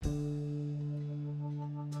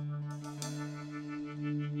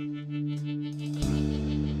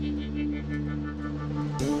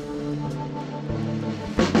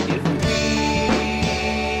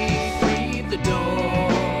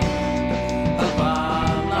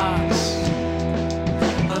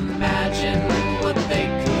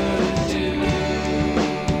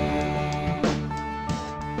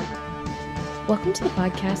Welcome to the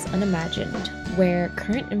podcast Unimagined, where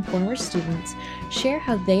current and former students share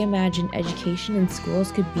how they imagine education in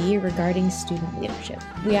schools could be regarding student leadership.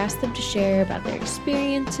 We ask them to share about their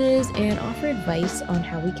experiences and offer advice on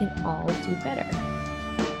how we can all do better.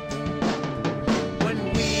 When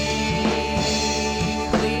we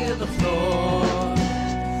clear the floor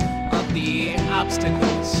of the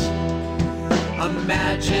obstacles,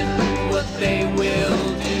 imagine what they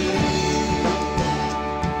will do.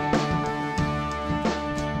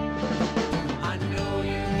 I know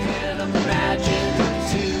you can imagine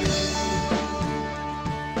too.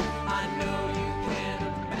 I know you can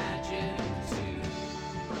imagine too.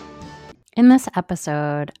 In this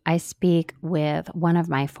episode, I speak with one of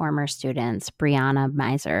my former students, Brianna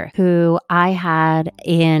Miser, who I had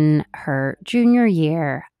in her junior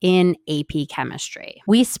year in AP Chemistry.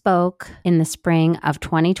 We spoke in the spring of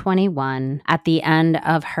 2021 at the end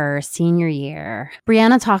of her senior year.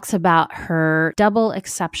 Brianna talks about her double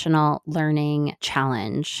exceptional learning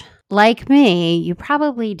challenge. Like me, you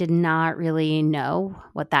probably did not really know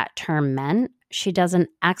what that term meant. She does an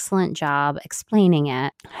excellent job explaining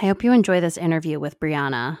it. I hope you enjoy this interview with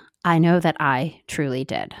Brianna. I know that I truly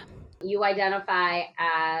did. You identify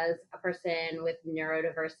as a person with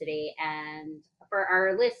neurodiversity, and for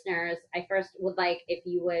our listeners, I first would like if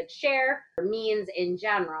you would share what it means in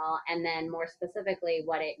general, and then more specifically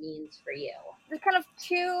what it means for you. There's kind of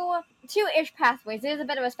two-ish pathways. There's a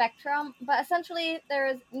bit of a spectrum, but essentially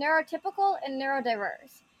there's neurotypical and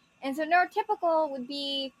neurodiverse. And so neurotypical would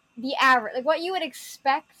be the average, like what you would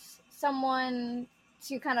expect someone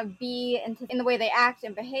to kind of be in the way they act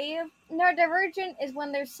and behave. Neurodivergent is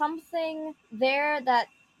when there's something there that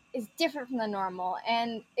is different from the normal,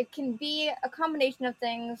 and it can be a combination of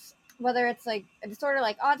things, whether it's like a disorder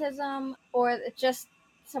like autism, or it's just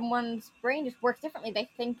someone's brain just works differently, they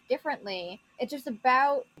think differently. It's just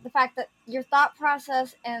about the fact that your thought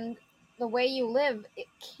process and the way you live, it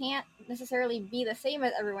can't necessarily be the same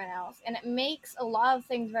as everyone else, and it makes a lot of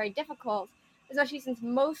things very difficult, especially since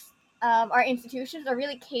most of our institutions are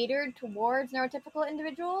really catered towards neurotypical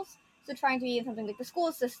individuals, so trying to be in something like the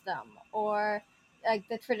school system or like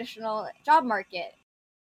the traditional job market.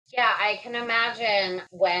 Yeah, I can imagine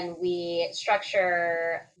when we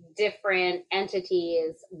structure different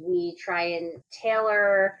entities, we try and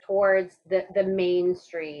tailor towards the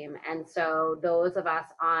mainstream. And so those of us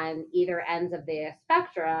on either ends of the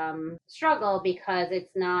spectrum struggle because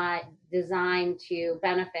it's not designed to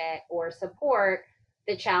benefit or support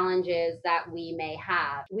the challenges that we may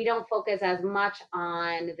have. We don't focus as much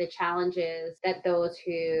on the challenges that those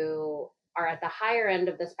who are at the higher end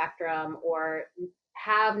of the spectrum or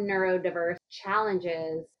have neurodiverse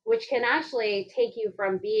challenges, which can actually take you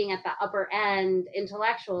from being at the upper end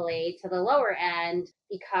intellectually to the lower end,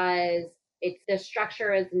 because the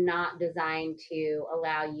structure is not designed to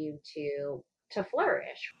allow you to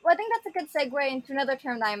flourish. Well, I think that's a good segue into another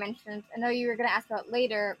term that I mentioned. I know you were going to ask about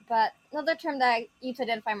later, but another term that I use to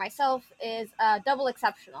identify myself is double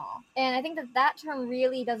exceptional. And I think that term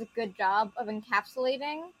really does a good job of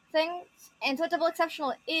encapsulating things. And so what double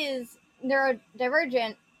exceptional is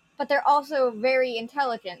neurodivergent, but they're also very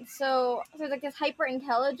intelligent. So there's like this hyper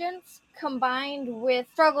intelligence combined with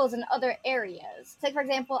struggles in other areas. So, like, for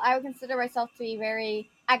example, I would consider myself to be very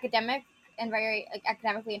academic and very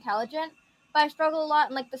academically intelligent, but I struggle a lot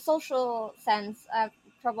in like the social sense. I have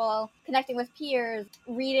trouble connecting with peers,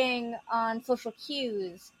 reading on social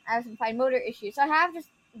cues. I have some fine motor issues. So I have just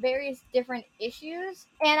various different issues,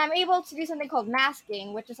 and I'm able to do something called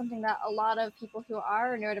masking, which is something that a lot of people who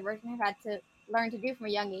are neurodivergent have had to learn to do from a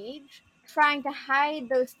young age, trying to hide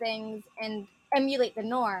those things and emulate the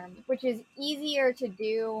norm, which is easier to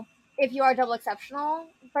do if you are double exceptional,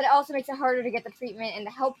 but it also makes it harder to get the treatment and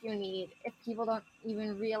the help you need if people don't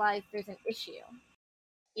even realize there's an issue.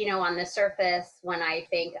 You know, on the surface, when I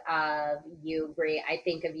think of you, Bri, I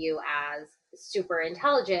think of you as super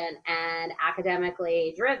intelligent and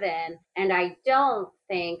academically driven. And I don't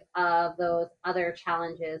think of those other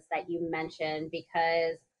challenges that you mentioned,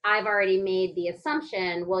 because I've already made the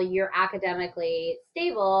assumption, well, you're academically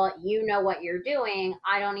stable, you know what you're doing,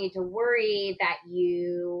 I don't need to worry that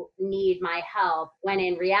you need my help, when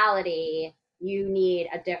in reality, you need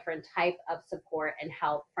a different type of support and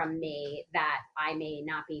help from me that I may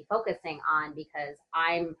not be focusing on because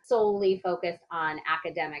I'm solely focused on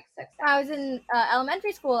academic success. When I was in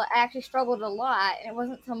elementary school, I actually struggled a lot, and it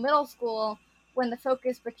wasn't until middle school when the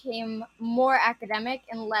focus became more academic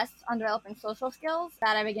and less on developing social skills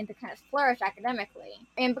that I began to kind of flourish academically.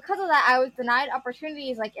 And because of that, I was denied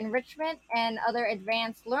opportunities like enrichment and other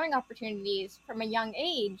advanced learning opportunities from a young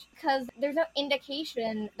age because there's no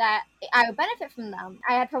indication that I would benefit from them.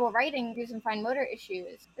 I had trouble writing due to some fine motor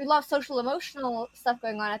issues. There's a lot of social emotional stuff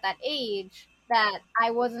going on at that age that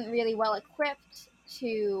I wasn't really well equipped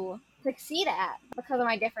to succeed at because of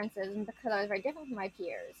my differences and because I was very different from my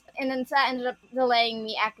peers. And then so that ended up delaying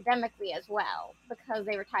me academically as well because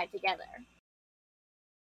they were tied together.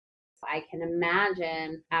 I can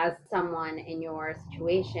imagine as someone in your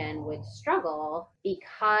situation would struggle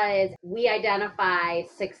because we identify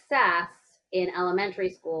success in elementary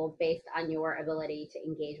school based on your ability to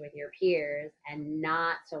engage with your peers and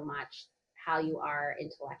not so much how you are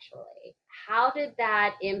intellectually. How did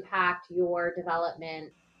that impact your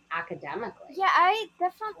development academically? Yeah, I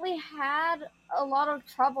definitely had a lot of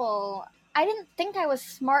trouble. I didn't think I was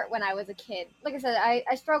smart when I was a kid. Like I said,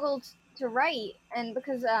 I struggled to write, and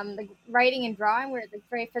because the writing and drawing were like,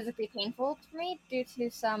 very physically painful for me due to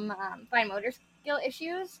some fine motor skill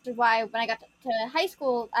issues, which is why when I got to high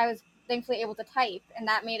school, I was thankfully able to type, and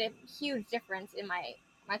that made a huge difference in my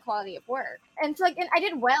quality of work. And so, like, and I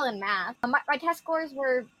did well in math. My test scores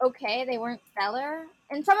were okay; they weren't stellar,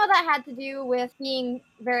 and some of that had to do with being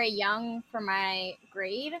very young for my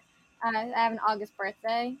grade. I have an August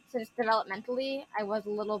birthday, so just developmentally, I was a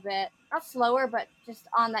little bit not slower, but just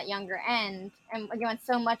on that younger end. And again,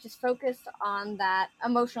 so much is focused on that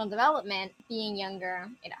emotional development. Being younger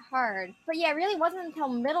made it hard. But yeah, it really wasn't until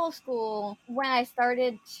middle school when I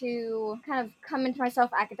started to kind of come into myself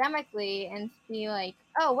academically and be like,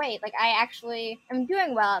 oh wait, like I actually am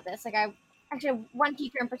doing well at this. Like I actually one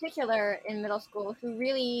teacher in particular in middle school who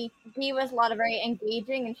really gave us a lot of very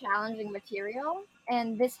engaging and challenging material.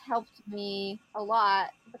 And this helped me a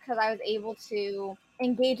lot because I was able to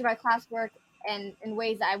engage my classwork and in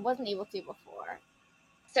ways that I wasn't able to before.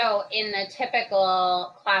 So, in the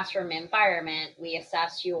typical classroom environment, we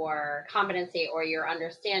assess your competency or your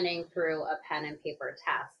understanding through a pen and paper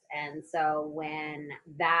test. And so, when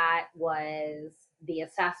that was the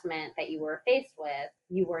assessment that you were faced with,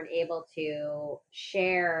 you weren't able to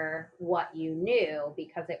share what you knew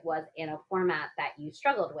because it was in a format that you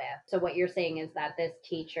struggled with. So, what you're saying is that this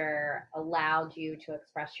teacher allowed you to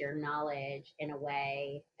express your knowledge in a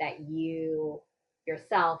way that you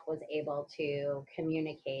yourself was able to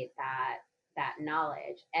communicate that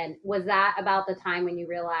knowledge. And was that about the time when you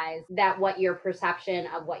realized that what your perception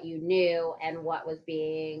of what you knew and what was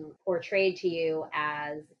being portrayed to you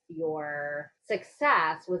as your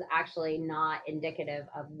success was actually not indicative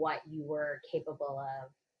of what you were capable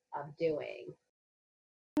of doing?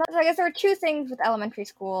 So I guess there were two things with elementary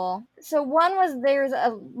school. So one was there's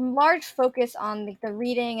a large focus on like the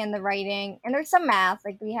reading and the writing, and there's some math.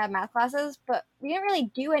 Like we had math classes, but we didn't really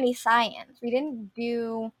do any science. We didn't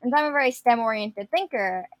do, and I'm a very STEM-oriented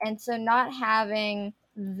thinker, and so not having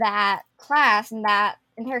that class and that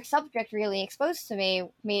entire subject really exposed to me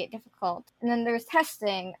made it difficult. And then there's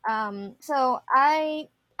testing. So I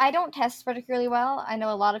don't test particularly well. I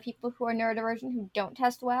know a lot of people who are neurodivergent who don't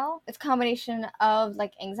test well. It's a combination of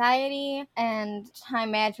like anxiety and time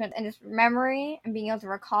management and just memory and being able to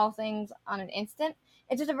recall things on an instant.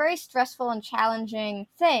 It's just a very stressful and challenging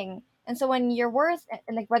thing. And so when your worth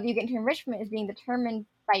and like whether you get into enrichment is being determined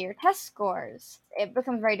by your test scores, it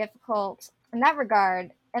becomes very difficult in that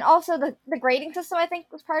regard. And also the grading system, I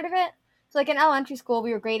think, was part of it. So, like, in elementary school,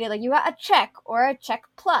 we were graded, like, you got a check, or a check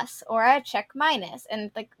plus, or a check minus. And,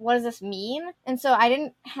 like, what does this mean? And so I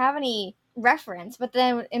didn't have any reference. But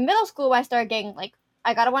then in middle school, I started getting, like,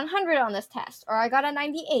 I got a 100 on this test, or I got a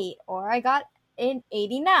 98, or I got an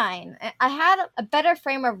 89. I had a better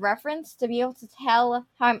frame of reference to be able to tell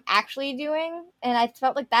how I'm actually doing. And I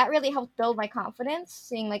felt like that really helped build my confidence,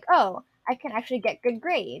 seeing, like, oh, I can actually get good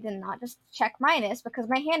grades and not just check minus because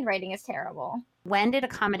my handwriting is terrible. When did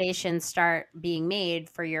accommodations start being made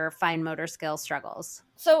for your fine motor skill struggles?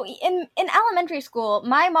 So in elementary school,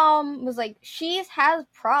 my mom was like, she has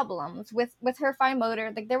problems with her fine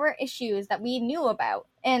motor. Like there were issues that we knew about,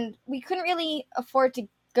 and we couldn't really afford to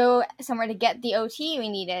go somewhere to get the OT we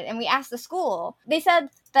needed. And we asked the school. They said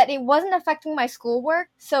that it wasn't affecting my schoolwork,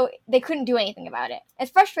 so they couldn't do anything about it.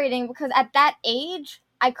 It's frustrating because at that age,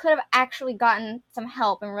 I could have actually gotten some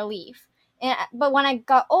help and relief. But when I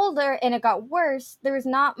got older and it got worse, there was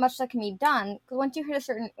not much that can be done because once you hit a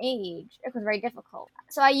certain age, it was very difficult.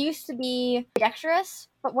 So I used to be dexterous,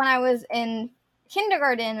 but when I was in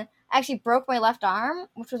kindergarten, I actually broke my left arm,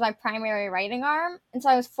 which was my primary writing arm. And so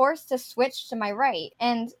I was forced to switch to my right.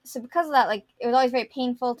 And so because of that, like, it was always very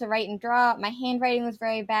painful to write and draw. My handwriting was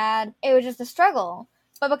very bad. It was just a struggle.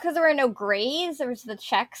 But because there were no grades, there was the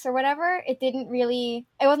checks or whatever, it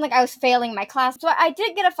wasn't like I was failing my class. So I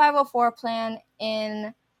did get a 504 plan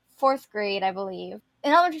in 4th grade, I believe.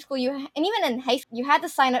 In elementary school, and even in high school, you had to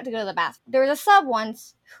sign up to go to the bathroom. There was a sub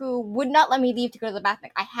once who would not let me leave to go to the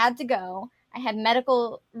bathroom. I had to go. I had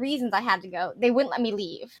medical reasons I had to go. They wouldn't let me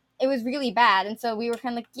leave. It was really bad. And so we were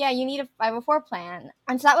kind of like, yeah, you need a 504 plan.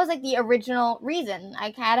 And so that was like the original reason.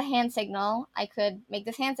 I had a hand signal. I could make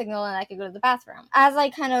this hand signal and I could go to the bathroom. As I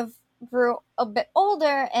kind of grew a bit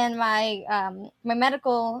older and my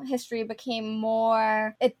medical history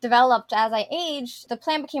it developed as I aged, the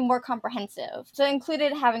plan became more comprehensive. So it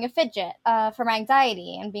included having a fidget for my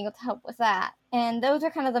anxiety and being able to help with that. And those are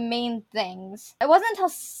kind of the main things. It wasn't until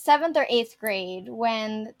 7th or 8th grade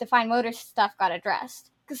when the fine motor stuff got addressed.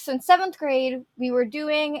 Because in 7th grade, we were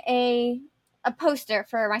doing a poster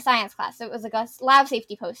for my science class. So it was like a lab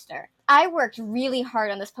safety poster. I worked really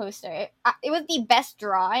hard on this poster. It was the best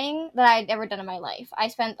drawing that I'd ever done in my life. I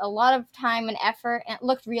spent a lot of time and effort, and it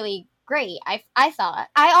looked really great. I thought.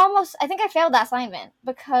 I think I failed that assignment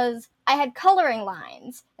because I had coloring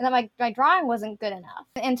lines, and that my drawing wasn't good enough.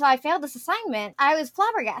 And so I failed this assignment. I was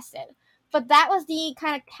flabbergasted. But that was the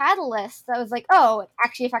kind of catalyst that was like, oh, it's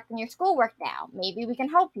actually affecting your schoolwork now. Maybe we can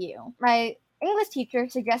help you. My English teacher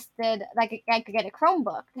suggested that I could get a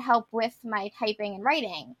Chromebook to help with my typing and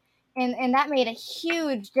writing. And that made a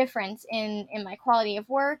huge difference in my quality of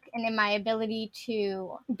work and in my ability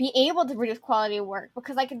to be able to produce quality work,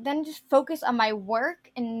 because I could then just focus on my work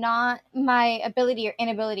and not my ability or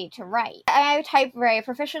inability to write. I type very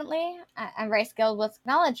proficiently. I'm very skilled with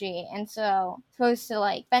technology. And so opposed to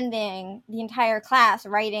like spending the entire class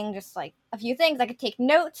writing just like a few things, I could take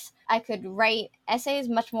notes. I could write essays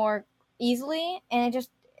much more easily. And I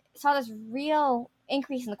just saw this real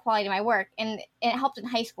increase in the quality of my work, and it helped in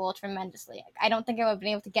high school tremendously. I don't think I would have been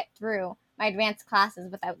able to get through my advanced classes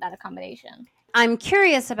without that accommodation. I'm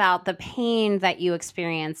curious about the pain that you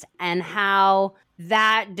experienced and how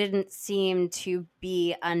that didn't seem to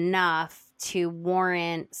be enough to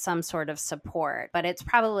warrant some sort of support, but it's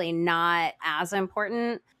probably not as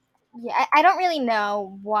important. Yeah, I don't really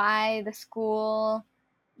know why the school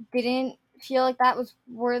didn't feel like that was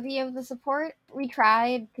worthy of the support. We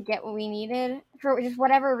tried to get what we needed for just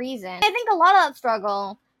whatever reason. I think a lot of that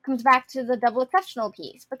struggle comes back to the double exceptional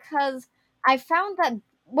piece, because I found that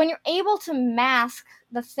when you're able to mask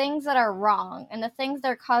the things that are wrong and the things that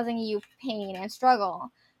are causing you pain and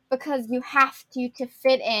struggle, because you have to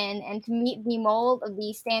fit in and to meet the mold of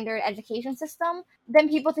the standard education system, then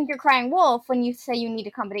people think you're crying wolf when you say you need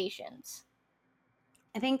accommodations.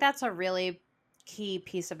 I think that's a really key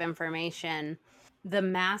piece of information, the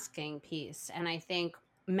masking piece. And I think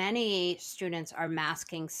many students are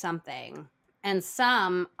masking something, and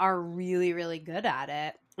some are really, really good at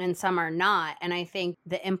it, and some are not. And I think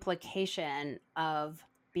the implication of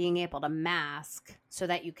being able to mask so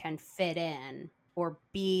that you can fit in or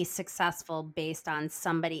be successful based on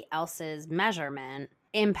somebody else's measurement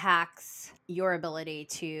impacts your ability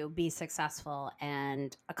to be successful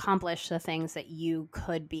and accomplish the things that you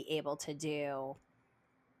could be able to do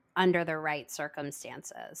under the right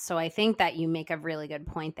circumstances. So I think that you make a really good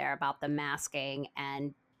point there about the masking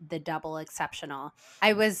and the double exceptional.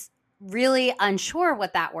 I was really unsure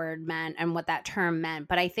what that word meant and what that term meant,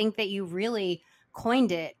 but I think that you really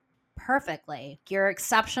coined it perfectly. You're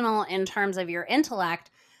exceptional in terms of your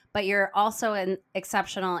intellect, but you're also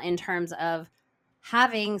exceptional in terms of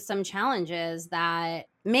having some challenges that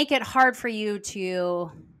make it hard for you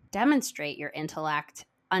to demonstrate your intellect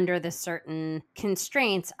under the certain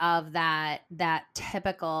constraints of that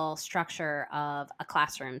typical structure of a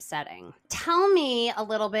classroom setting. Tell me a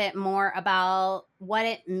little bit more about what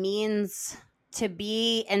it means to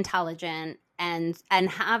be intelligent and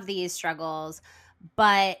have these struggles,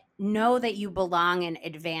 but know that you belong in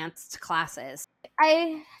advanced classes.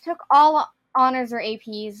 I took all honors or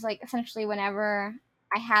APs, like essentially whenever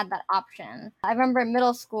I had that option. I remember in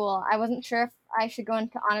middle school, I wasn't sure if I should go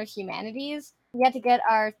into honors humanities. We had to get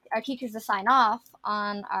our teachers to sign off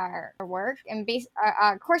on our work and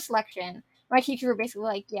our course selection. My teachers were basically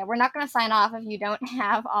like, yeah, we're not going to sign off if you don't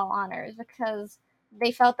have all honors, because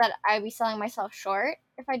they felt that I'd be selling myself short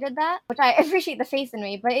if I did that, which I appreciate the faith in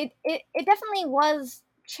me, but it definitely was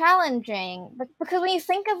challenging. But because when you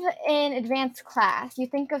think of an advanced class, you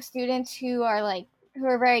think of students who are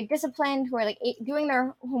very disciplined, who are like doing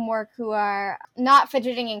their homework, who are not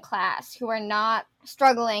fidgeting in class, who are not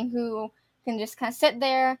struggling, who can just kind of sit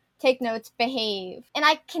there, take notes, behave. And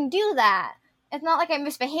I can do that. It's not like I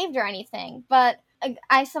misbehaved or anything, but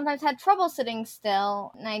I sometimes had trouble sitting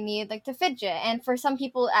still and I need like to fidget. And for some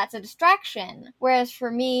people, that's a distraction. Whereas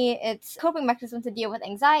for me, it's a coping mechanism to deal with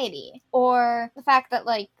anxiety. Or the fact that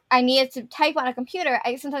like I needed to type on a computer,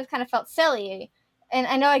 I sometimes kind of felt silly. And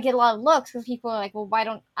I know I get a lot of looks because people are like, well, why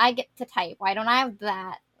don't I get to type? Why don't I have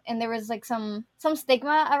that? And there was like some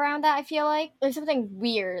stigma around that, I feel like. There's something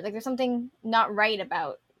weird. Like there's something not right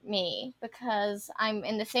about me because I'm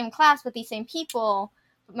in the same class with these same people,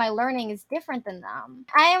 but my learning is different than them.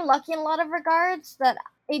 I am lucky in a lot of regards that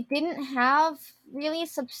it didn't have really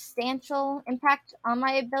substantial impact on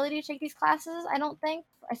my ability to take these classes, I don't think.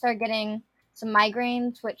 I started getting some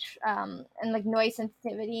migraines, which and like noise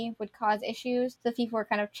sensitivity would cause issues. So if people were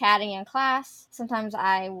kind of chatting in class, sometimes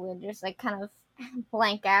I would just like kind of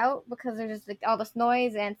blank out because there's just like all this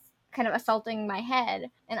noise and it's kind of assaulting my head,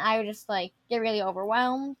 and I would just like get really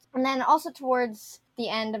overwhelmed. And then also towards the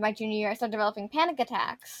end of my junior year, I started developing panic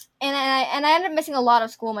attacks, and I ended up missing a lot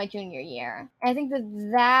of school my junior year. And I think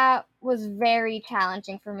that was very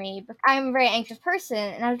challenging for me. I'm a very anxious person,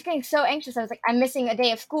 and I was getting so anxious. I was like, I'm missing a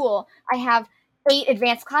day of school. I have 8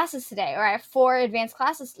 advanced classes today, or I have 4 advanced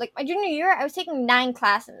classes. Like my junior year, I was taking 9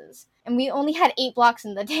 classes, and we only had 8 blocks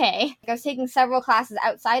in the day. Like, I was taking several classes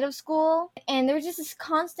outside of school, and there was just this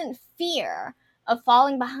constant fear of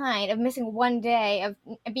falling behind, of missing one day, of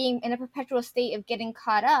being in a perpetual state of getting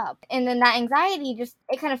caught up. And then that anxiety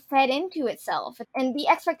it kind of fed into itself. And the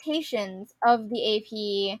expectations of the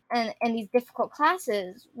AP and these difficult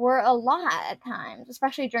classes were a lot at times,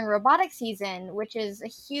 especially during robotics season, which is a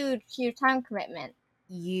huge, huge time commitment.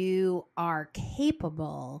 You are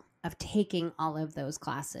capable of taking all of those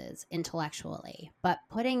classes intellectually, but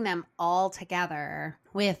putting them all together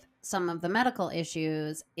with some of the medical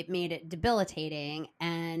issues, it made it debilitating,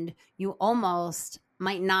 and you almost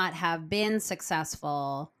might not have been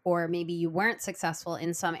successful, or maybe you weren't successful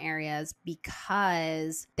in some areas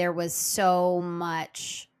because there was so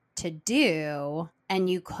much to do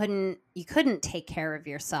and you couldn't take care of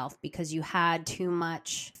yourself because you had too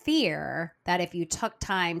much fear that if you took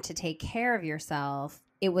time to take care of yourself,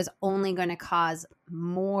 it was only going to cause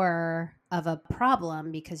more of a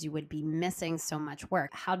problem because you would be missing so much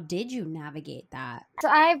work. How did you navigate that? So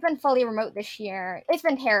I've been fully remote this year. It's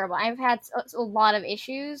been terrible. I've had a lot of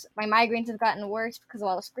issues. My migraines have gotten worse because of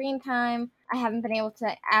all the screen time. I haven't been able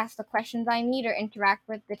to ask the questions I need or interact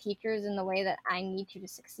with the teachers in the way that I need to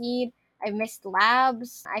succeed. I've missed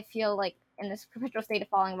labs. I feel like in this perpetual state of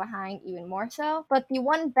falling behind even more so. But the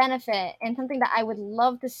one benefit, and something that I would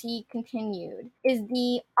love to see continued, is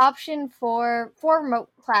the option for remote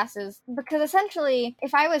classes. Because essentially,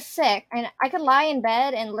 if I was sick, and I could lie in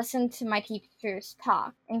bed and listen to my teachers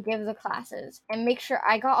talk and give the classes and make sure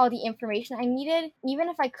I got all the information I needed, even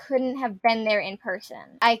if I couldn't have been there in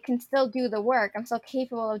person. I can still do the work. I'm still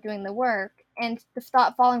capable of doing the work. And the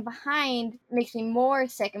thought falling behind makes me more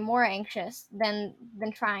sick and more anxious than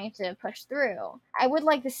trying to push through. I would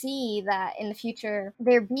like to see that in the future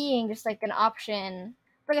there being just like an option.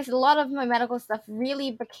 Like I said, a lot of my medical stuff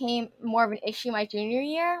really became more of an issue my junior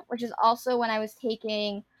year, which is also when I was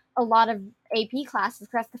taking a lot of AP classes,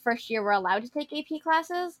 because that's the first year we're allowed to take AP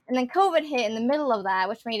classes. And then COVID hit in the middle of that,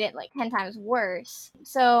 which made it like 10 times worse.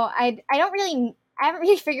 So I haven't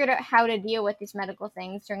really figured out how to deal with these medical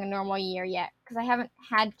things during a normal year yet, because I haven't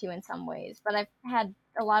had to in some ways, but I've had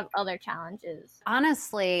a lot of other challenges.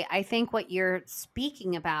 Honestly, I think what you're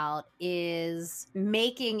speaking about is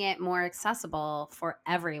making it more accessible for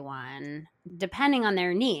everyone, depending on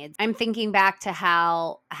their needs. I'm thinking back to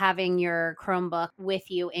how having your Chromebook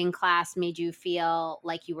with you in class made you feel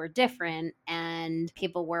like you were different, and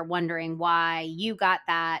people were wondering why you got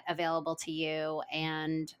that available to you,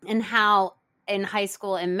 and how in high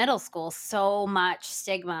school and middle school, so much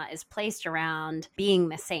stigma is placed around being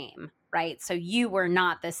the same, right? So you were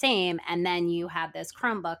not the same. And then you had this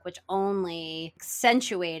Chromebook, which only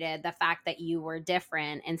accentuated the fact that you were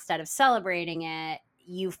different. Instead of celebrating it,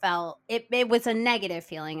 you felt it was a negative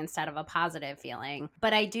feeling instead of a positive feeling.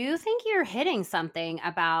 But I do think you're hitting something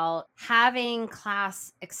about having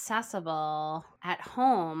class accessible at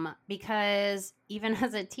home, because even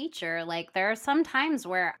as a teacher, like there are some times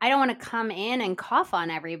where I don't want to come in and cough on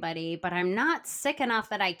everybody, but I'm not sick enough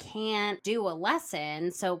that I can't do a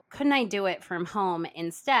lesson. So couldn't I do it from home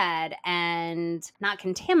instead and not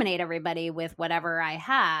contaminate everybody with whatever I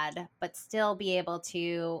had, but still be able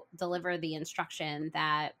to deliver the instruction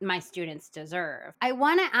that my students deserve? I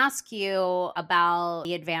want to ask you about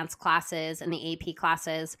the advanced classes and the AP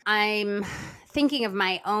classes. I'm thinking of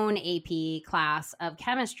my own AP class of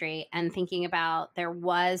chemistry and thinking about there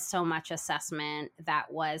was so much assessment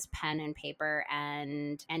that was pen and paper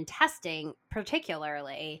and testing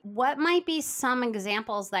particularly. What might be some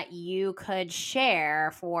examples that you could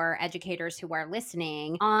share for educators who are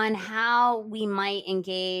listening on how we might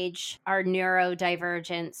engage our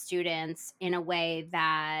neurodivergent students in a way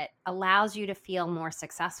that allows you to feel more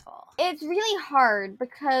successful? It's really hard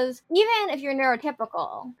because even if you're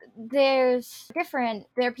neurotypical, there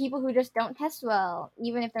are people who just don't test well,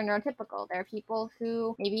 even if they're neurotypical. There are people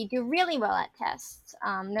who maybe do really well at tests.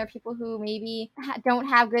 There are people who maybe don't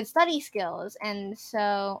have good study skills. And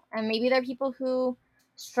maybe there are people who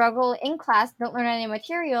struggle in class, don't learn any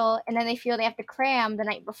material, and then they feel they have to cram the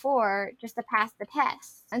night before just to pass the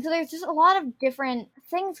test. And so there's just a lot of different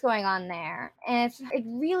things going on there. And it's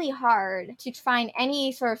really hard to find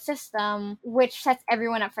any sort of system which sets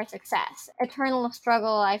everyone up for success. Eternal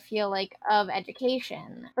struggle, I feel like, of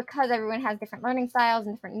education, because everyone has different learning styles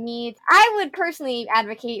and different needs. I would personally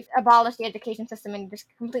advocate abolish the education system and just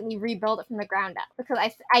completely rebuild it from the ground up, because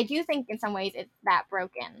I do think in some ways it's that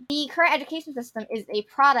broken. The current education system is a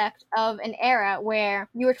product of an era where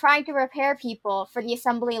you were trying to prepare people for the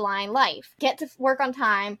assembly line life. Get to work on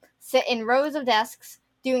time, sit in rows of desks,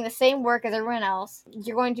 doing the same work as everyone else.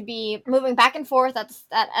 You're going to be moving back and forth at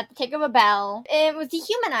the tick of a bell. It was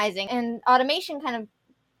dehumanizing, and automation kind of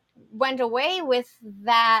went away with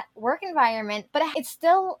that work environment, but it's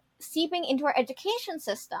still seeping into our education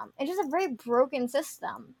system. It's just a very broken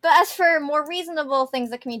system. But as for more reasonable things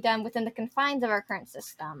that can be done within the confines of our current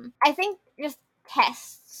system, I think just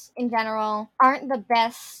tests in general aren't the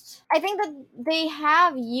best. I think that they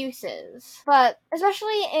have uses, but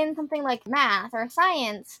especially in something like math or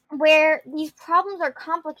science, where these problems are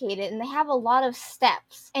complicated and they have a lot of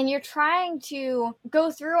steps, and you're trying to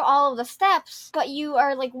go through all of the steps, but you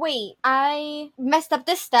are like, wait, I messed up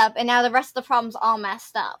this step, and now the rest of the problem's all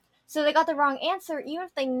messed up. So they got the wrong answer, even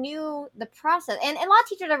if they knew the process. And a lot of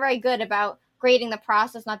teachers are very good about grading the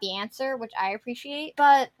process, not the answer, which I appreciate.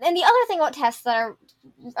 And the other thing about tests that are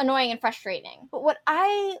annoying and frustrating, but what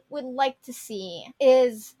I would like to see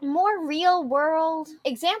is more real world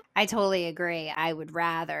examples. I totally agree. I would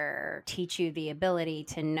rather teach you the ability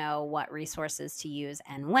to know what resources to use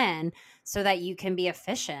and when, so that you can be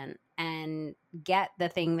efficient and get the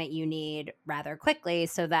thing that you need rather quickly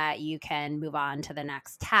so that you can move on to the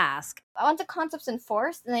next task. Once a concept's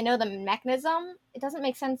enforced and they know the mechanism, it doesn't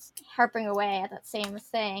make sense harping away at that same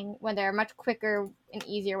thing when there are much quicker and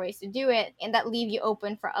easier ways to do it, and that leave you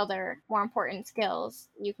open for other more important skills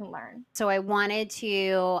you can learn. So I wanted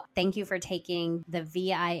to thank you for taking the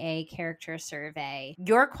VIA character survey.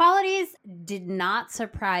 Your qualities did not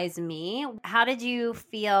surprise me. How did you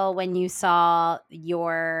feel when you saw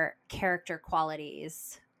your character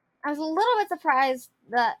qualities? I was a little bit surprised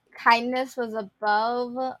that kindness was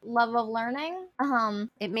above love of learning.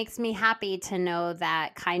 It makes me happy to know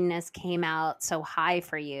that kindness came out so high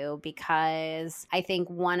for you, because I think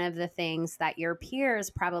one of the things that your peers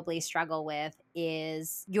probably struggle with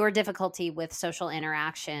is your difficulty with social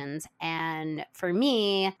interactions. And for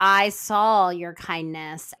me, I saw your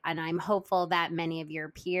kindness, and I'm hopeful that many of your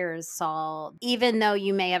peers saw, even though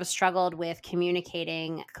you may have struggled with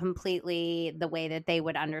communicating completely the way that they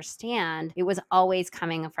would understand, it was always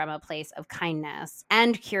coming from a place of kindness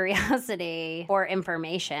and curiosity for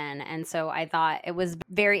information. And so I thought it was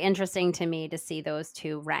very interesting to me to see those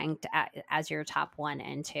two ranked as your top 1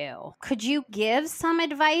 and 2. Could you give some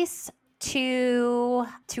advice to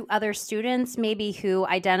other students maybe who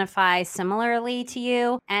identify similarly to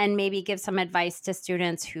you, and maybe give some advice to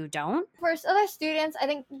students who don't? For other students, I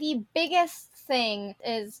think the biggest thing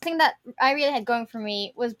that I really had going for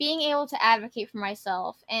me was being able to advocate for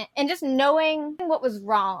myself and just knowing what was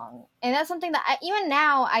wrong. And that's something that even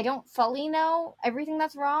now I don't fully know everything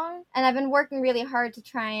that's wrong. And I've been working really hard to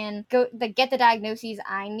try and get the diagnoses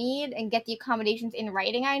I need and get the accommodations in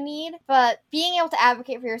writing I need. But being able to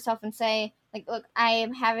advocate for yourself and say, like, look, I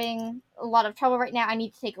am having a lot of trouble right now. I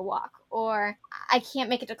need to take a walk. Or I can't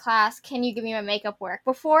make it to class. Can you give me my makeup work?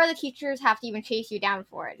 Before the teachers have to even chase you down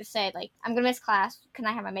for it. Just say, like, I'm going to miss class. Can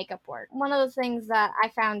I have my makeup work? One of the things that I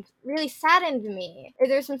found really saddened me is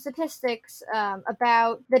there's some statistics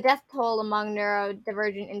about the death toll among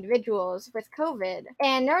neurodivergent individuals with COVID.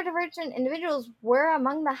 And neurodivergent individuals were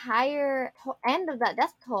among the higher end of that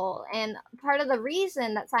death toll. And part of the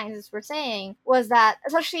reason that scientists were saying was that,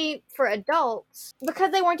 especially for adults,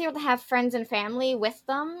 because they weren't able to have friends and family with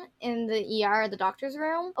them in the ER or the doctor's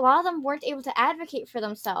room, a lot of them weren't able to advocate for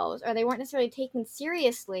themselves, or they weren't necessarily taken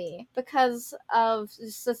seriously because of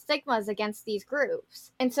the stigmas against these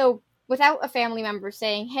groups. And so without a family member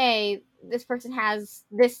saying, hey, this person has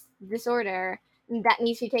this disorder that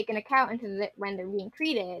needs to be taken account into when they're being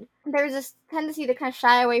treated. There's this tendency to kind of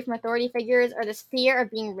shy away from authority figures or this fear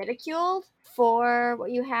of being ridiculed for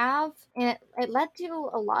what you have, and it led to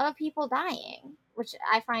a lot of people dying, which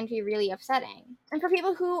I find to be really upsetting. And for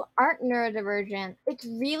people who aren't neurodivergent, it's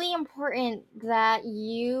really important that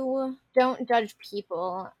you don't judge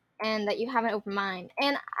people and that you have an open mind.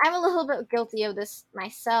 And I'm a little bit guilty of this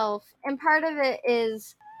myself, and part of it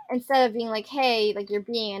is, instead of being like, hey, like, you're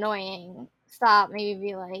being annoying, stop, maybe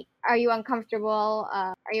be like, are you uncomfortable?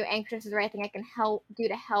 Are you anxious? Is there anything I can do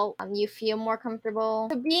to help you feel more comfortable?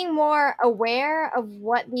 So being more aware of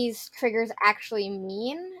what these triggers actually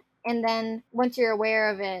mean, and then once you're aware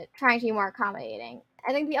of it, trying to be more accommodating.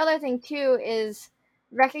 I think the other thing too is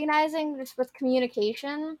recognizing just with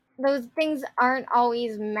communication, those things aren't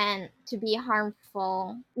always meant to be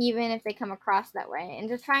harmful, even if they come across that way, and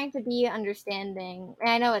just trying to be understanding. And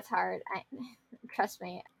I know it's hard. Trust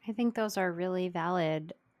me. I think those are really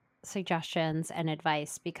valid suggestions and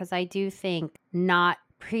advice, because I do think not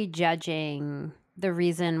prejudging the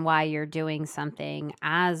reason why you're doing something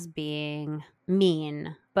as being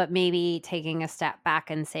mean, but maybe taking a step back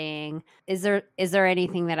and saying, is there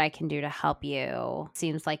anything that I can do to help you?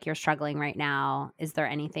 Seems like you're struggling right now. Is there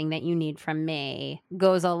anything that you need from me?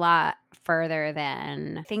 Goes a lot further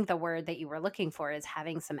than, I think the word that you were looking for is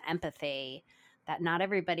having some empathy, that not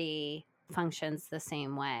everybody functions the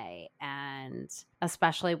same way. And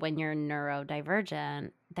especially when you're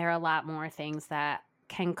neurodivergent, there are a lot more things that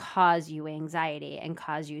can cause you anxiety and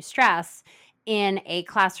cause you stress in a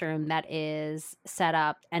classroom that is set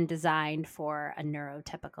up and designed for a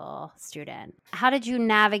neurotypical student. How did you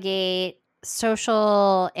navigate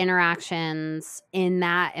social interactions in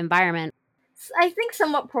that environment? I think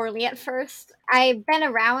somewhat poorly at first. I've been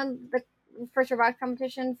around the first robotics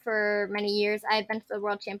competition for many years. I had been to the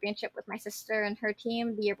World Championship with my sister and her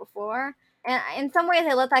team the year before. And in some ways,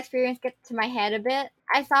 I let that experience get to my head a bit.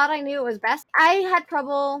 I thought I knew it was best. I had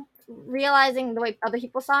trouble realizing the way other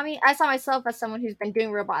people saw me. I saw myself as someone who's been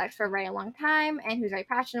doing robotics for a very long time and who's very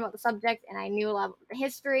passionate about the subject, and I knew a lot about the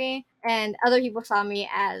history. And other people saw me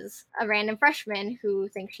as a random freshman who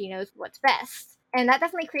thinks she knows what's best. And that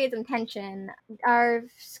definitely created some tension. Our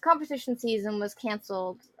competition season was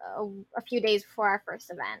canceled a few days before our first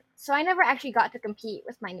event, so I never actually got to compete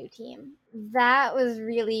with my new team. That was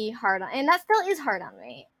really hard and that still is hard on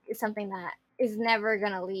me. It's something that is never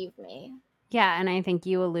going to leave me. Yeah, and I think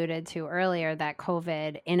you alluded to earlier that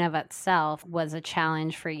COVID in of itself was a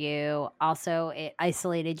challenge for you. Also, it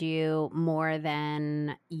isolated you more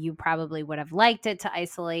than you probably would have liked it to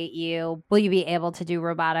isolate you. Will you be able to do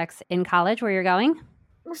robotics in college where you're going?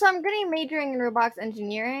 So I'm majoring in robotics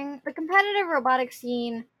engineering. The competitive robotics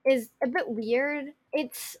scene is a bit weird.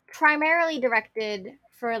 It's primarily directed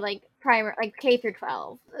for K through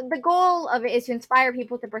 12. The goal of it is to inspire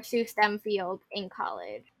people to pursue STEM fields in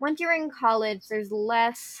college. Once you're in college, there's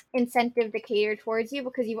less incentive to cater towards you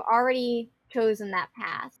because you've already chosen that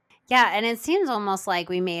path. Yeah, and it seems almost like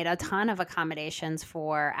we made a ton of accommodations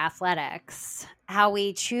for athletics. How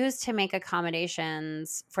we choose to make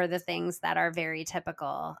accommodations for the things that are very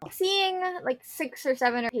typical. Seeing 6 or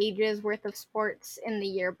 7 pages worth of sports in the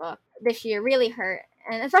yearbook this year really hurt.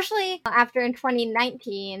 And especially after in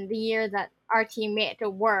 2019, the year that our team made it to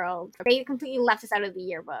Worlds, they completely left us out of the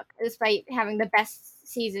yearbook, despite having the best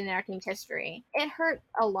season in our team's history. It hurt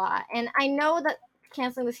a lot. And I know that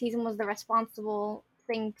canceling the season was the responsible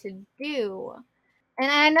thing to do.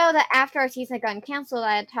 And I know that after our season had gotten canceled,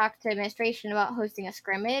 I had talked to administration about hosting a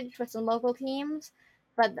scrimmage with some local teams.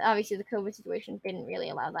 But obviously the COVID situation didn't really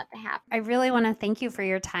allow that to happen. I really want to thank you for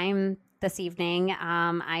your time this evening.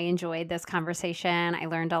 I enjoyed this conversation. I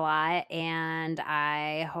learned a lot, and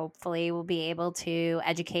I hopefully will be able to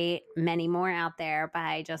educate many more out there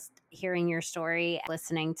by just hearing your story,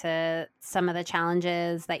 listening to some of the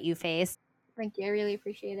challenges that you face. Thank you. I really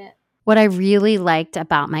appreciate it. What I really liked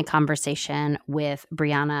about my conversation with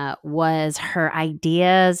Brianna was her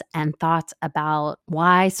ideas and thoughts about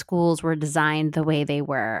why schools were designed the way they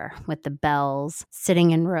were, with the bells, sitting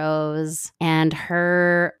in rows, and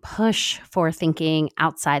her push for thinking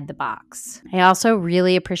outside the box. I also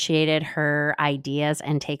really appreciated her ideas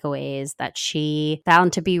and takeaways that she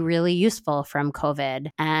found to be really useful from COVID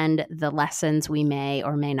and the lessons we may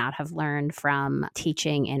or may not have learned from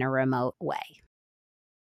teaching in a remote way.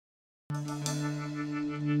 If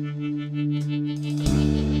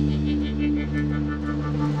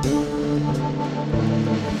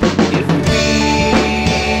we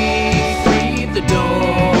freed the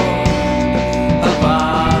door of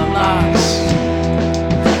our locks,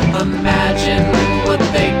 imagine what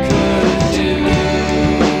they could do.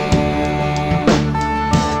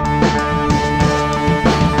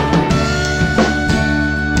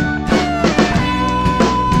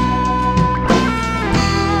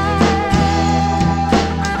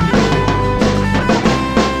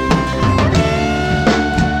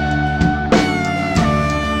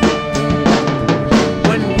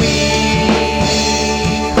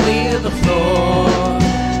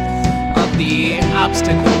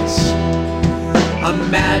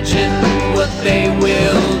 imagine what they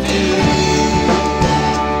will do.